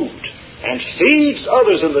food and feeds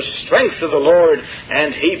others in the strength of the Lord,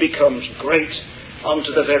 and he becomes great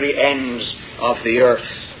unto the very ends of the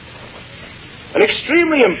earth. An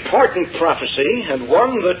extremely important prophecy, and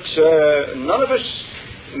one that none of us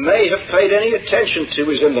may have paid any attention to,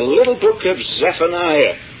 is in the little book of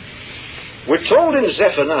Zephaniah. We're told in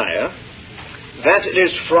Zephaniah that it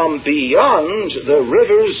is from beyond the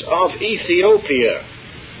rivers of Ethiopia,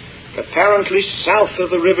 apparently south of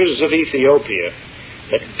the rivers of Ethiopia,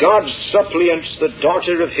 that God's suppliants, the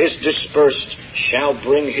daughter of His dispersed, shall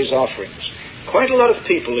bring His offerings. Quite a lot of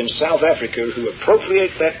people in South Africa who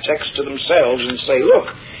appropriate that text to themselves and say, look,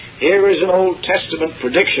 here is an Old Testament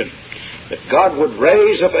prediction that God would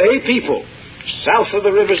raise up a people south of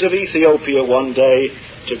the rivers of Ethiopia one day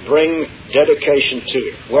to bring dedication to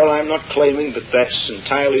it. Well, I'm not claiming that that's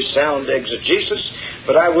entirely sound exegesis,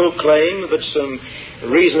 but I will claim that some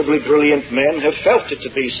reasonably brilliant men have felt it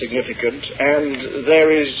to be significant, and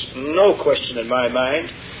there is no question in my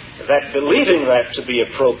mind that believing that to be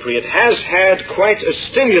appropriate has had quite a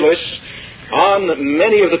stimulus on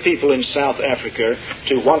many of the people in South Africa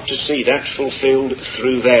to want to see that fulfilled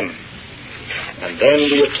through them. And then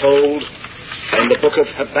we are told in the book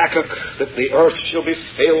of Habakkuk that the earth shall be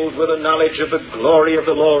filled with the knowledge of the glory of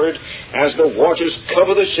the Lord as the waters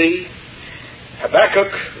cover the sea.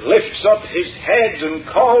 Habakkuk lifts up his head and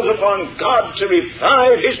calls upon God to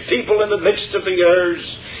revive his people in the midst of the years,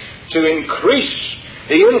 to increase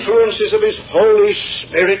the influences of his Holy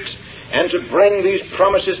Spirit, and to bring these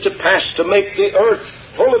promises to pass, to make the earth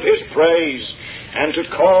full of his praise, and to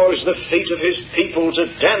cause the feet of his people to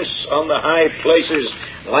dance on the high places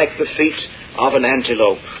like the feet of an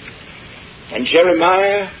antelope. And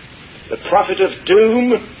Jeremiah, the prophet of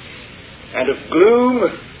doom and of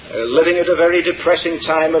gloom, living at a very depressing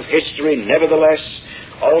time of history, nevertheless,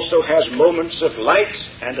 also has moments of light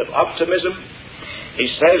and of optimism. He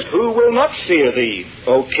says, "Who will not fear thee,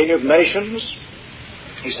 O King of nations?"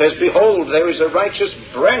 He says, "Behold, there is a righteous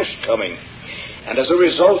branch coming, and as a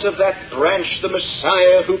result of that branch, the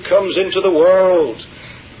Messiah who comes into the world,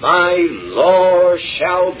 my law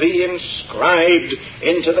shall be inscribed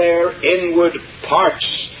into their inward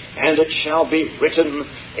parts, and it shall be written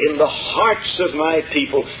in the hearts of my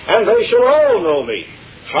people, and they shall all know me,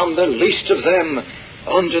 from the least of them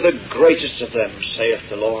unto the greatest of them, saith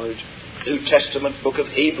the Lord." New Testament book of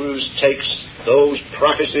Hebrews takes those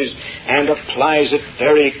prophecies and applies it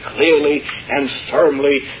very clearly and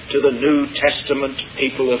firmly to the New Testament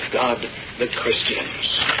people of God, the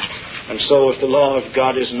Christians. And so if the law of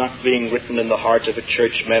God is not being written in the heart of a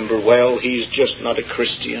church member, well, he's just not a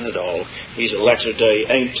Christian at all. He's a latter-day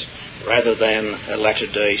ain't rather than a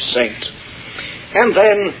latter-day saint. And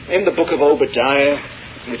then in the book of Obadiah,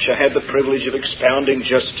 which I had the privilege of expounding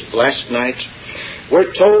just last night,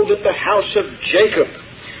 we're told that the house of Jacob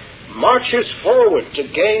marches forward to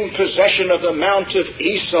gain possession of the mount of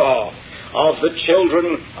Esau, of the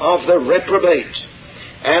children of the reprobate.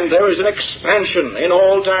 And there is an expansion in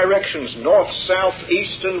all directions, north, south,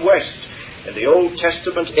 east, and west. In the Old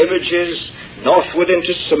Testament images, northward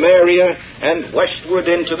into Samaria, and westward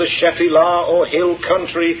into the Shephelah or hill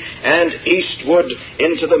country, and eastward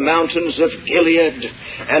into the mountains of Gilead.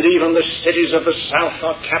 And even the cities of the south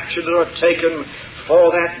are captured or taken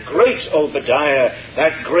for that great Obadiah,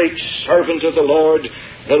 that great servant of the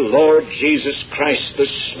Lord Jesus Christ, the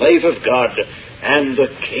slave of God, and the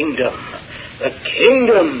kingdom. The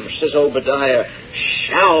kingdom, says Obadiah,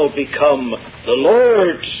 shall become the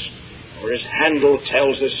Lord's. Or as Handel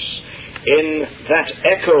tells us in that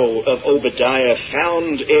echo of Obadiah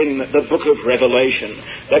found in the book of Revelation,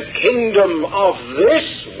 the kingdom of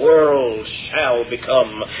this world shall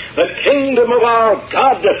become the kingdom of our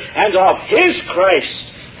God and of His Christ,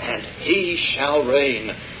 and He shall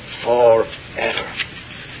reign forever.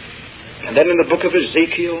 And then in the book of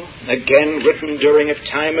Ezekiel, again written during a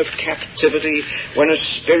time of captivity, when a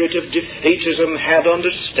spirit of defeatism had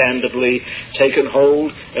understandably taken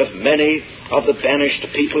hold of many of the banished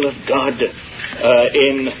people of God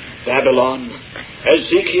in Babylon,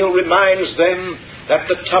 Ezekiel reminds them that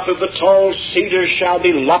the top of the tall cedar shall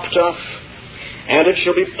be lopped off, and it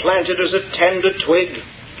shall be planted as a tender twig,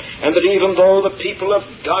 and that even though the people of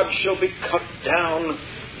God shall be cut down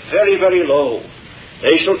very, very low,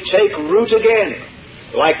 they shall take root again,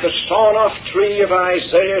 like the sawn-off tree of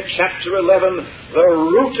Isaiah chapter 11. The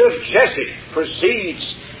root of Jesse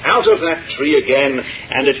proceeds out of that tree again,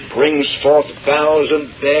 and it brings forth boughs and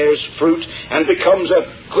bears fruit, and becomes a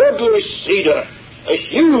goodly cedar, a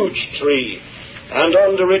huge tree, and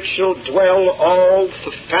under it shall dwell all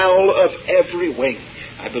the fowl of every wing.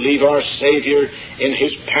 I believe our Savior, in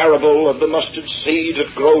his parable of the mustard seed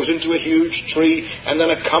that grows into a huge tree and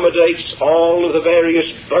then accommodates all of the various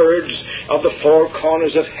birds of the four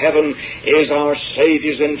corners of heaven, is our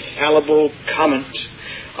Savior's infallible comment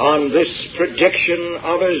on this prediction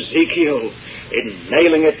of Ezekiel in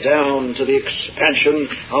nailing it down to the expansion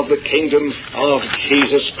of the kingdom of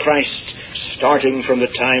Jesus Christ, starting from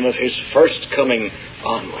the time of his first coming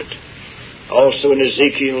onward. Also in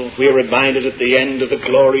Ezekiel, we are reminded at the end of the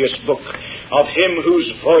glorious book of Him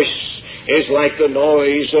whose voice is like the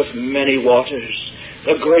noise of many waters,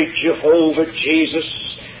 the great Jehovah Jesus,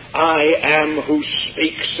 I am who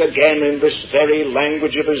speaks again in this very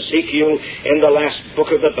language of Ezekiel in the last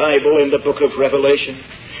book of the Bible, in the book of Revelation.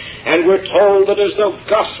 And we're told that as the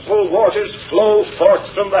gospel waters flow forth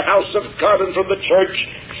from the house of God and from the church,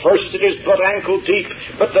 first it is but ankle deep,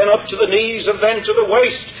 but then up to the knees, and then to the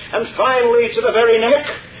waist, and finally to the very neck,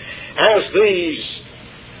 as these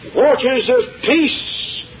waters of peace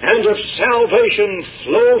and of salvation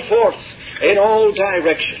flow forth in all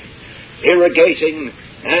direction, irrigating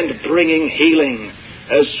and bringing healing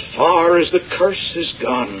as far as the curse is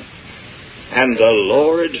gone. And the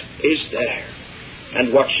Lord is there.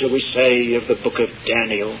 And what shall we say of the book of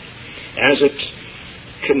Daniel as it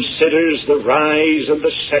considers the rise and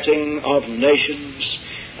the setting of nations?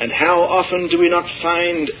 And how often do we not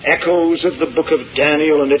find echoes of the book of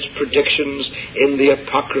Daniel and its predictions in the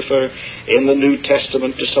Apocrypha, in the New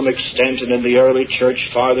Testament to some extent, and in the early church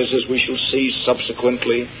fathers, as we shall see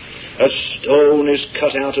subsequently? A stone is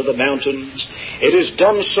cut out of the mountains. It is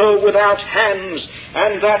done so without hands,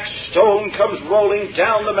 and that stone comes rolling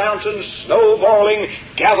down the mountain, snowballing,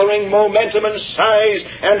 gathering momentum and size,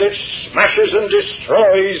 and it smashes and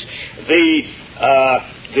destroys the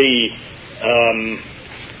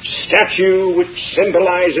statue which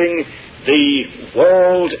symbolizing the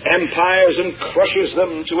world empires and crushes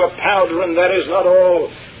them to a powder. And that is not all.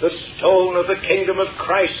 The stone of the kingdom of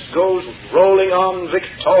Christ goes rolling on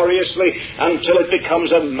victoriously until it becomes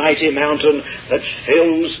a mighty mountain that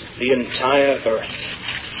fills the entire earth.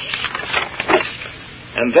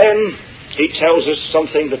 And then he tells us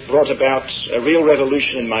something that brought about a real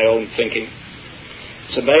revolution in my own thinking.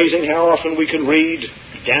 It's amazing how often we can read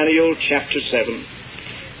Daniel chapter 7,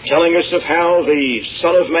 telling us of how the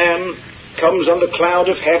Son of Man comes on the cloud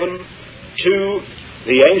of heaven to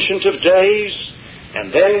the Ancient of Days, and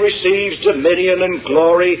then receives dominion and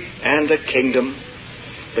glory and a kingdom.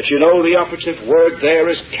 But you know, the operative word there,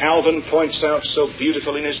 as Calvin points out so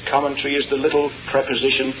beautifully in his commentary, is the little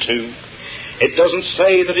preposition to. It doesn't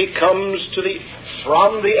say that he comes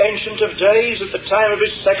from the Ancient of Days at the time of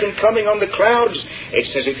his second coming on the clouds. It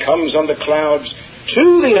says he comes on the clouds to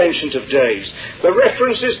the Ancient of Days. The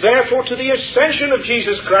reference is therefore to the ascension of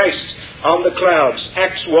Jesus Christ on the clouds,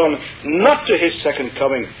 Acts 1, not to his second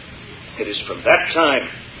coming. It is from that time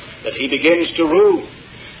that he begins to rule,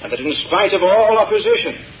 and that in spite of all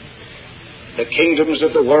opposition, the kingdoms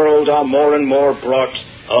of the world are more and more brought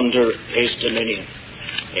under his dominion.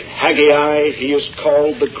 In Haggai, he is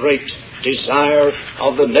called the great desire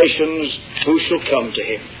of the nations who shall come to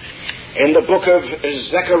him. In the book of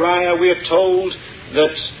Zechariah, we are told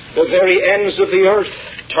that the very ends of the earth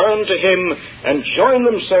turn to him and join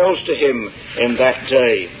themselves to him in that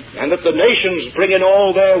day, and that the nations bring in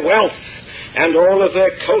all their wealth and all of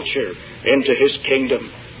their culture into his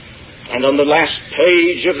kingdom. And on the last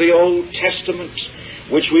page of the Old Testament,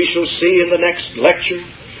 which we shall see in the next lecture,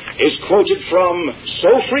 is quoted from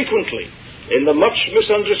so frequently in the much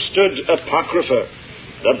misunderstood Apocrypha,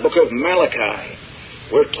 the book of Malachi.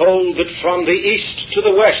 We're told that from the east to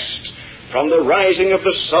the west, from the rising of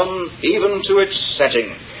the sun even to its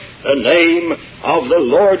setting, the name of the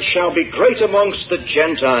Lord shall be great amongst the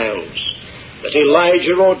Gentiles, that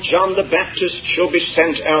Elijah or John the Baptist shall be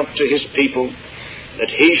sent out to his people,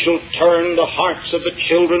 that he shall turn the hearts of the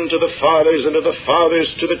children to the fathers, and of the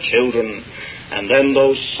fathers to the children. And then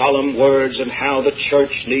those solemn words, and how the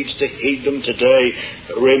church needs to heed them today.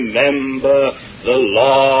 Remember the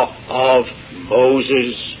law of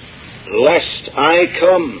Moses, lest I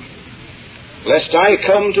come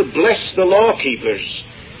to bless the lawkeepers,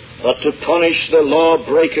 but to punish the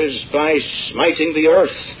lawbreakers by smiting the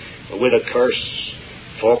earth with a curse.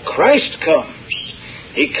 For Christ comes.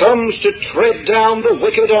 He comes to tread down the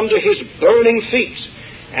wicked under his burning feet,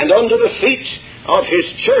 and under the feet of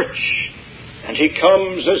his church. And he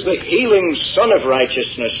comes as the healing Son of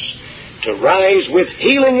Righteousness, to rise with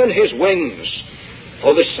healing in his wings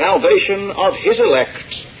for the salvation of his elect,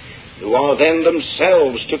 who are then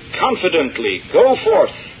themselves to confidently go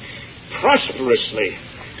forth prosperously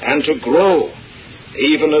and to grow,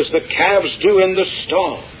 even as the calves do in the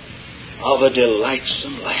stall of a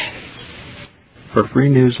delightsome land. For free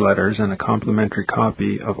newsletters and a complimentary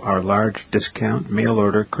copy of our large discount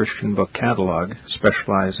mail-order Christian book catalog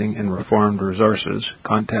specializing in Reformed resources,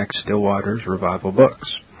 contact Stillwater's Revival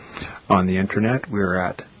Books. On the Internet, we're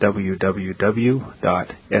at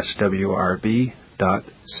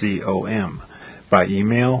www.swrb.com. By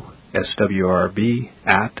email,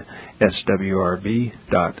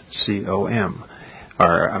 swrb@swrb.com.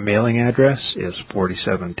 Our mailing address is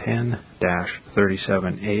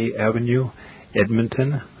 4710-37A Avenue,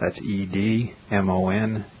 Edmonton, that's Edmonton,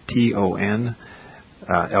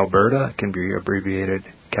 Alberta, can be abbreviated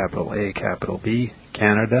capital A, capital B,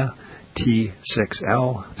 Canada,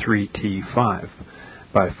 T6L3T5.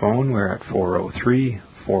 By phone, we're at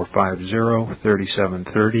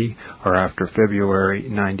 403-450-3730, or after February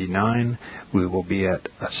 99, we will be at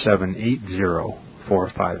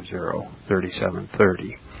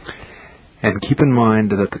 780-450-3730. And keep in mind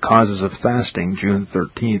that the Causes of Fasting, June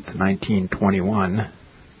 13th, 1921,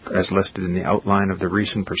 as listed in the outline of the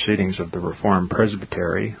recent proceedings of the Reformed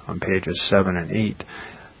Presbytery on pages 7 and 8,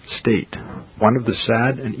 state, "One of the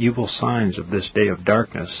sad and evil signs of this day of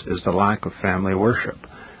darkness is the lack of family worship.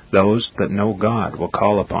 Those that know God will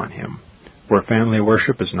call upon Him. Where family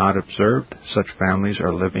worship is not observed, such families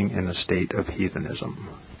are living in a state of heathenism."